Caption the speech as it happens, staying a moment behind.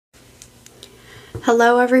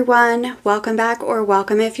Hello everyone, welcome back or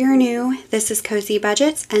welcome if you're new. This is Cozy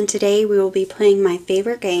Budgets and today we will be playing my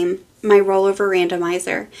favorite game, my Rollover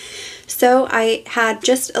Randomizer. So I had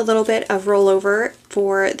just a little bit of rollover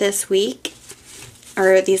for this week,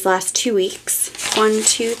 or these last 2 weeks. 1,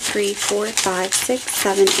 2, 3, 4, 5, 6,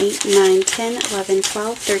 7, 8, 9, 10, 11,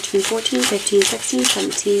 12, 13, 14, 15, 16,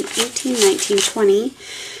 17, 18, 19, 20,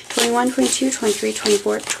 21, 22, 23,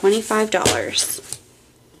 24, $25.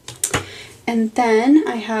 And then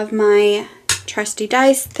I have my trusty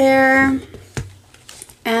dice there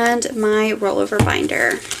and my rollover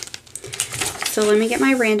binder. So let me get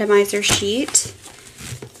my randomizer sheet.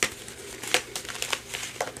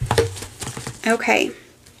 Okay,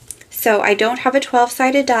 so I don't have a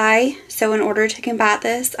 12-sided die, so in order to combat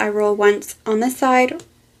this, I roll once on this side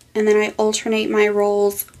and then I alternate my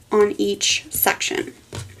rolls on each section.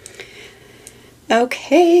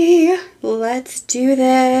 Okay, let's do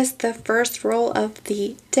this. The first roll of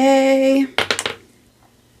the day.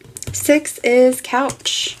 6 is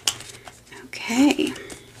couch. Okay,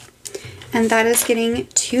 and that is getting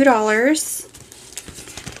 $2.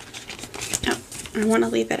 Oh, I want to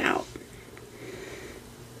leave it out.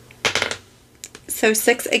 So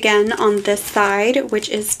 6 again on this side, which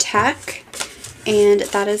is tech, and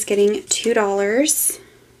that is getting $2.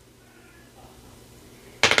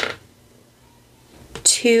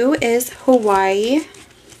 2 is Hawaii.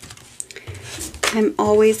 I'm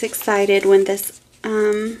always excited when this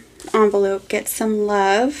envelope gets some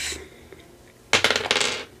love.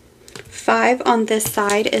 5 on this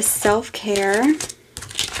side is self-care.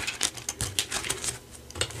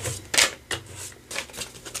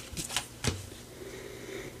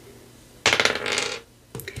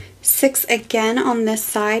 6 again on this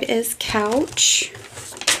side is couch.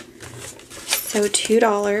 So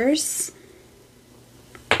 $2.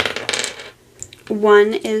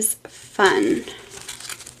 1 is fun,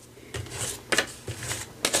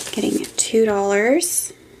 getting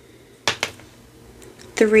 $2.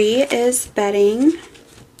 3 is bedding,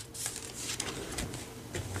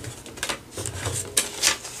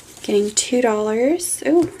 getting $2.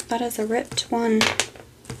 Oh, that is a ripped one.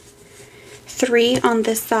 3 on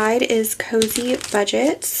this side is Cozy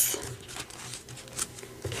Budgets.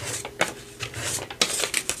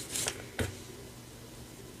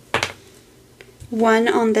 1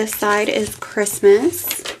 on this side is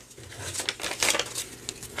Christmas.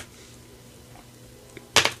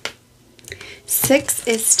 6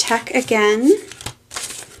 is tech again.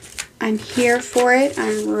 I'm here for it.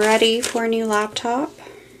 I'm ready for a new laptop.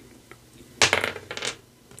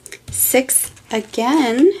 6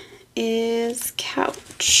 again is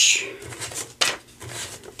couch.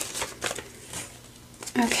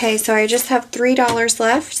 Okay, so I just have $3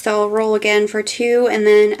 left, so I'll roll again for 2 and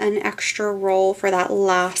then an extra roll for that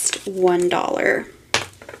last $1.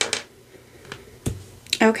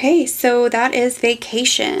 Okay, so that is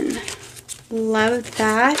vacation. Love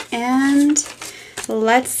that, and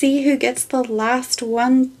let's see who gets the last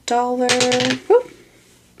 $1. Whoop.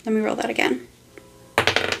 Let me roll that again.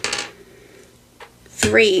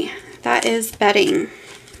 3. That is bedding.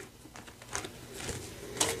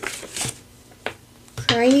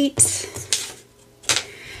 Great.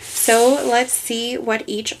 So let's see what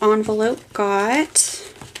each envelope got.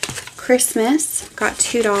 Christmas got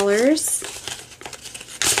 $2.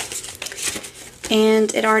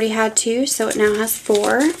 And it already had 2, so it now has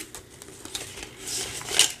 4.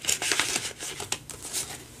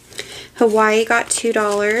 Hawaii got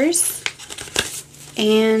 $2.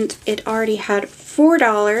 And it already had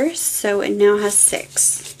 $4, so it now has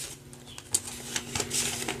 6.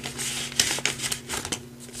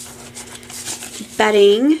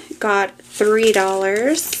 Bedding got $3.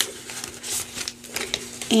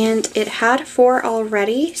 And it had 4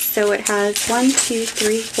 already, so it has 1, 2,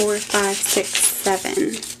 3, 4, 5, 6,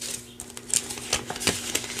 7.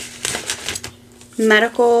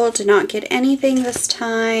 Medical did not get anything this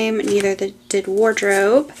time, neither did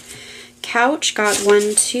wardrobe. Couch got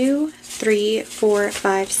 1, 2, 3, 4,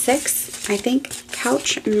 5, 6. I think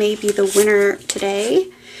couch may be the winner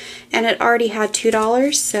today. And it already had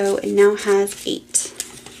 $2, so it now has 8.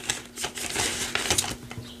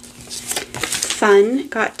 Fun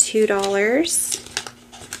got $2.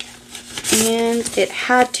 And it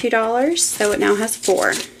had $2, so it now has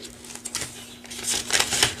 4.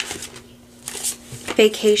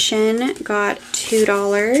 Vacation got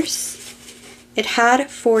 $2. It had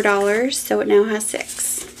 $4, so it now has 6.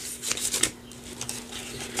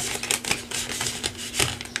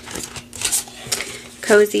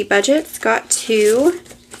 Cozy Budgets got 2,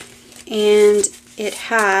 and it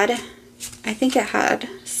had, I think it had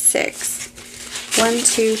 6. 1,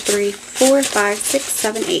 2, 3, 4, 5, 6,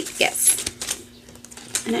 7, 8. Yes.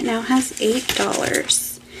 And it now has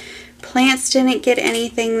 $8. Plants didn't get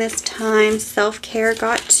anything this time. Self-care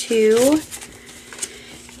got 2.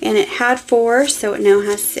 And it had 4, so it now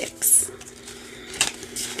has 6.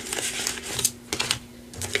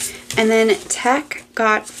 And then tech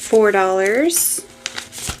got $4.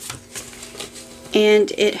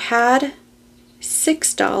 And it had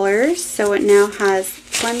 $6, so it now has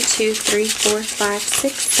 1, 2, 3, 4, 5,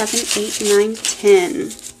 6, 7, 8, 9,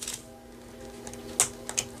 10.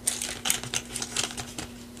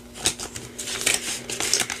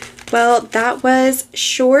 Well, that was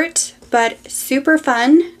short but super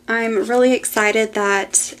fun. I'm really excited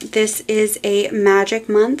that this is a magic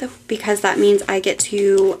month because that means I get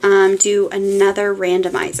to do another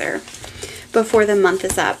randomizer before the month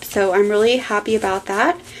is up. So I'm really happy about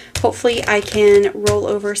that. Hopefully I can roll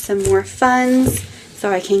over some more funds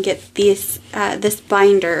so I can get this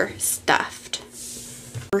binder stuffed.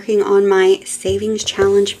 Working on my savings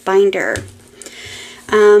challenge binder.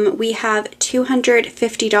 We have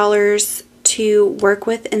 $250 to work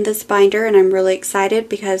with in this binder, and I'm really excited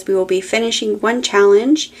because we will be finishing one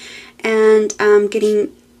challenge and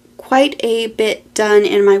getting quite a bit done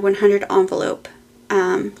in my 100 envelope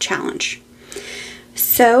challenge.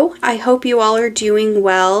 So I hope you all are doing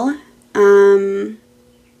well.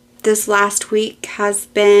 This last week has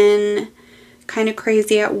been kind of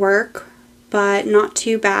crazy at work, but not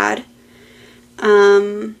too bad.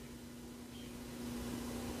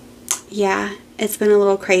 Yeah, it's been a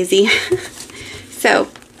little crazy.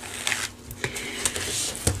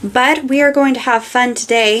 But we are going to have fun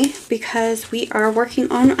today because we are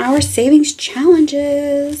working on our savings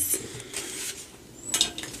challenges.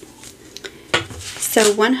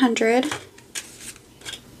 So 100,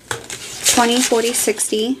 20, 40,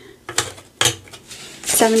 60,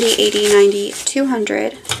 70, 80, 90,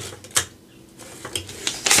 200,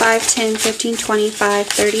 5, 10, 15, 25,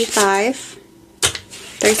 35,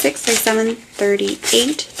 36, 37,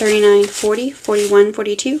 38, 39, 40, 41,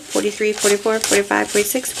 42, 43, 44, 45,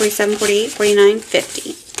 46, 47, 48, 49,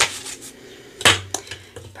 50.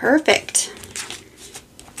 Perfect.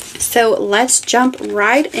 So let's jump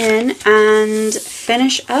right in and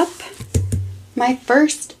finish up my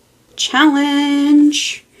first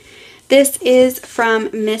challenge. This is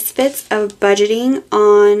from Misfits of Budgeting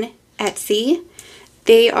on Etsy.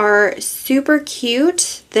 They are super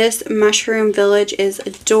cute. This mushroom village is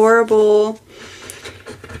adorable.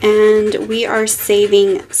 And we are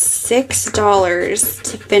saving $6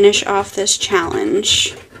 to finish off this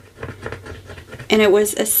challenge. And it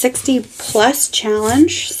was a 60 plus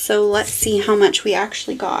challenge, so let's see how much we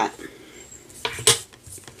actually got.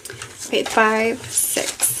 Okay, 5,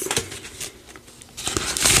 6.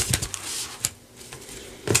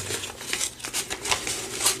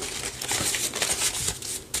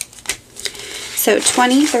 So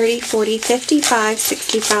 20, 30, 40, 55,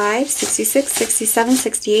 65, 66, 67,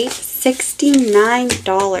 68,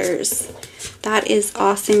 $69. That is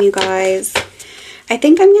awesome, you guys. I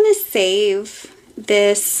think I'm going to save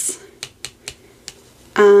this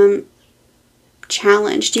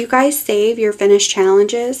challenge. Do you guys save your finished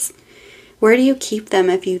challenges? Where do you keep them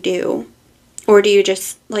if you do? Or do you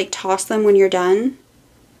just like toss them when you're done?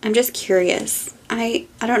 I'm just curious. I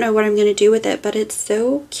don't know what I'm going to do with it, but it's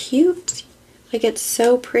so cute. Like, it's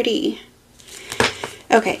so pretty.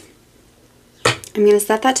 Okay. I'm going to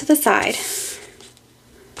set that to the side.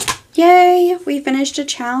 Yay! We finished a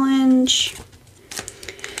challenge.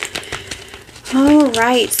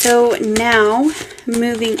 Alright, so now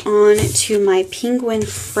moving on to my Penguin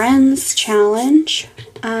Friends challenge.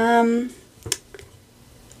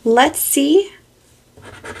 Let's see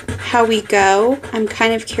how we go. I'm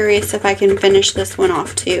kind of curious if I can finish this one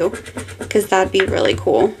off too, because that'd be really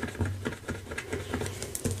cool.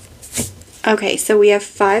 Okay, so we have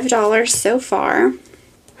 $5 so far.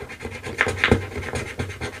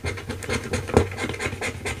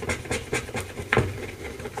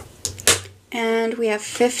 And we have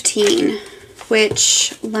 15,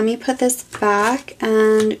 which, let me put this back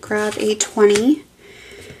and grab a 20.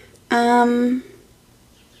 I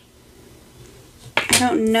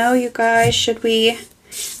don't know, you guys, should we?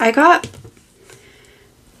 I got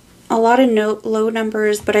a lot of low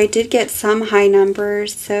numbers, but I did get some high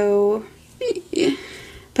numbers, so,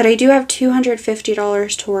 but I do have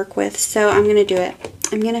 $250 to work with, so I'm going to do it.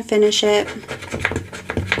 I'm going to finish it.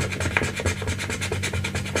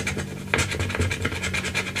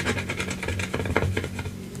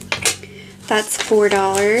 That's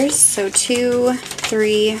 $4, so 2,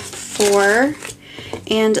 3, 4,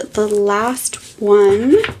 and the last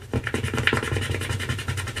one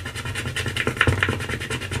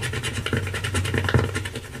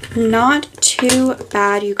Not too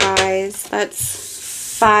bad, you guys.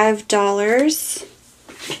 That's $5.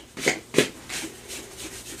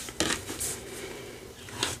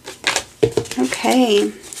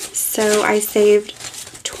 Okay, so I saved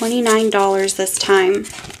 $29 this time.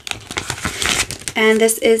 And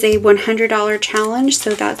this is a $100 challenge,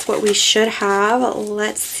 so that's what we should have.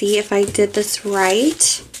 Let's see if I did this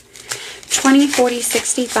right. 20, 40,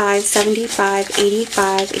 65, 75,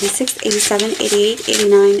 85, 86, 87, 88,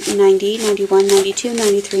 89, 90, 91, 92,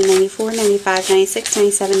 93, 94, 95, 96,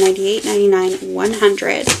 97, 98, 99,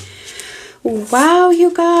 100. Wow,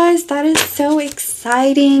 you guys, that is so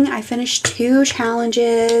exciting. I finished 2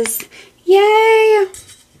 challenges. Yay!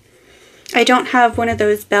 I don't have one of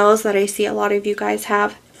those bells that I see a lot of you guys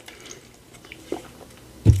have.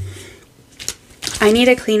 I need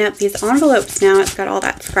to clean up these envelopes now. It's got all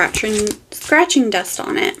that scratching dust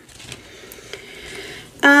on it.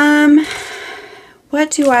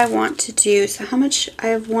 What do I want to do? So how much? I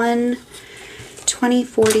have 1, 20,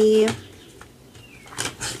 40,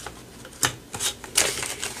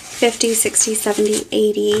 50, 60, 70,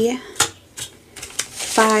 80,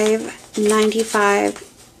 5, 95,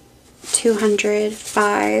 200,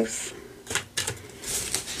 5,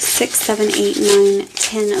 6, 7, 8, 9,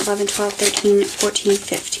 10, 11, 12, 13, 14,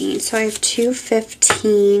 15. So I have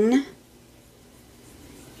 215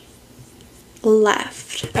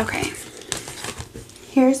 left. Okay.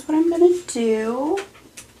 Here's what I'm going to do.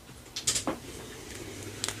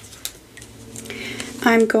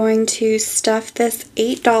 I'm going to stuff this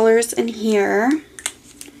 $8 in here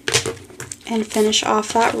and finish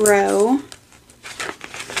off that row.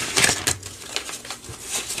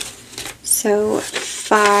 So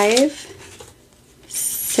 5,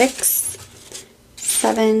 6,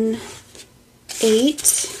 7,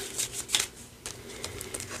 8.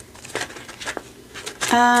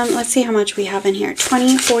 Let's see how much we have in here.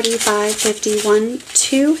 20, 45, 50, 1,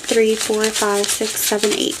 2, 3, 4, 5, 6,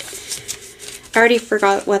 7, 8. I already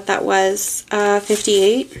forgot what that was.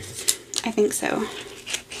 58? I think so.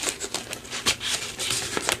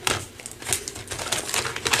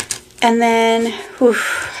 And then,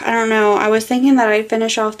 I don't know. I was thinking that I'd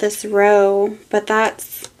finish off this row, but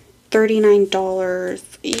that's $39.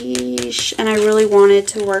 Eesh. And I really wanted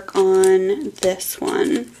to work on this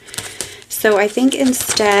one. So I think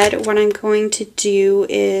instead what I'm going to do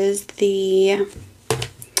is the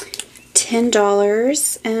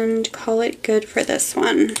 $10 and call it good for this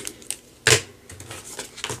one.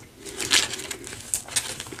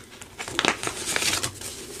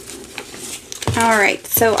 Alright,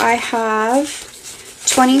 so I have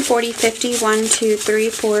 20, 40, 50, 1, 2, 3,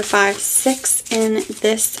 4, 5, 6 in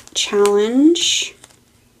this challenge.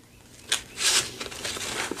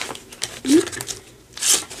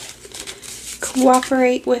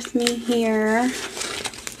 Cooperate with me here.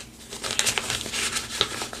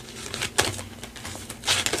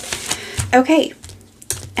 Okay,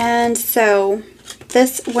 and so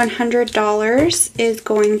this $100 is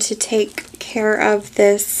going to take care of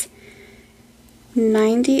this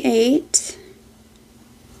 98,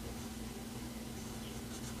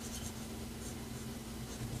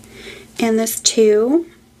 and this 2.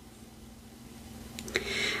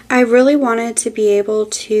 I really wanted to be able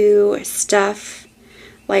to stuff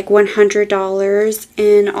like $100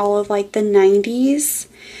 in all of like the 90s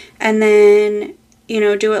and then, you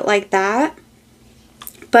know, do it like that.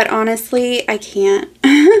 But honestly, I can't.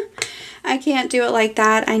 I can't do it like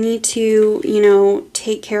that. I need to, you know,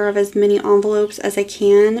 take care of as many envelopes as I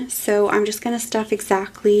can. So I'm just going to stuff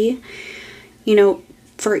exactly, you know,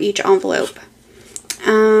 for each envelope.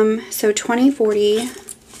 So 20, 40,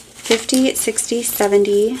 50, 60,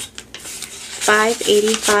 70, 5,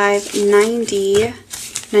 85, 90,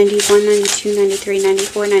 91, 92, 93,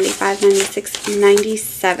 94, 95, 96,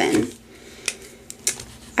 97.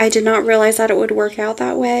 I did not realize that it would work out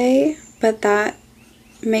that way, but that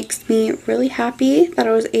makes me really happy that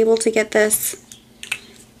I was able to get this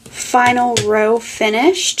final row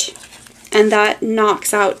finished, and that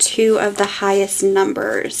knocks out 2 of the highest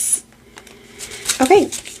numbers. Okay.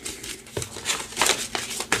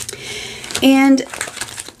 And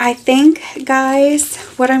I think, guys,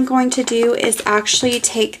 what I'm going to do is actually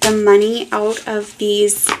take the money out of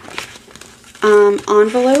these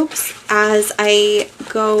envelopes as I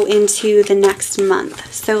go into the next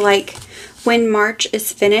month. So like when March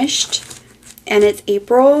is finished and it's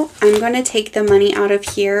April, I'm going to take the money out of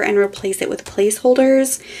here and replace it with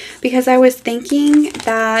placeholders, because I was thinking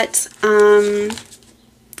that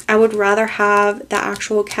I would rather have the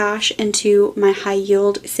actual cash into my high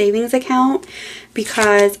yield savings account,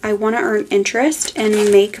 because I want to earn interest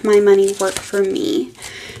and make my money work for me.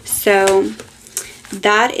 So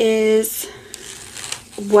that is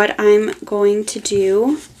what I'm going to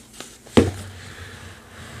do.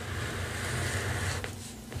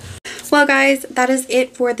 Well guys, that is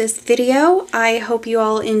it for this video. I hope you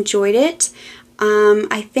all enjoyed it.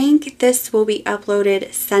 I think this will be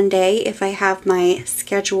uploaded Sunday if I have my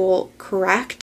schedule correct.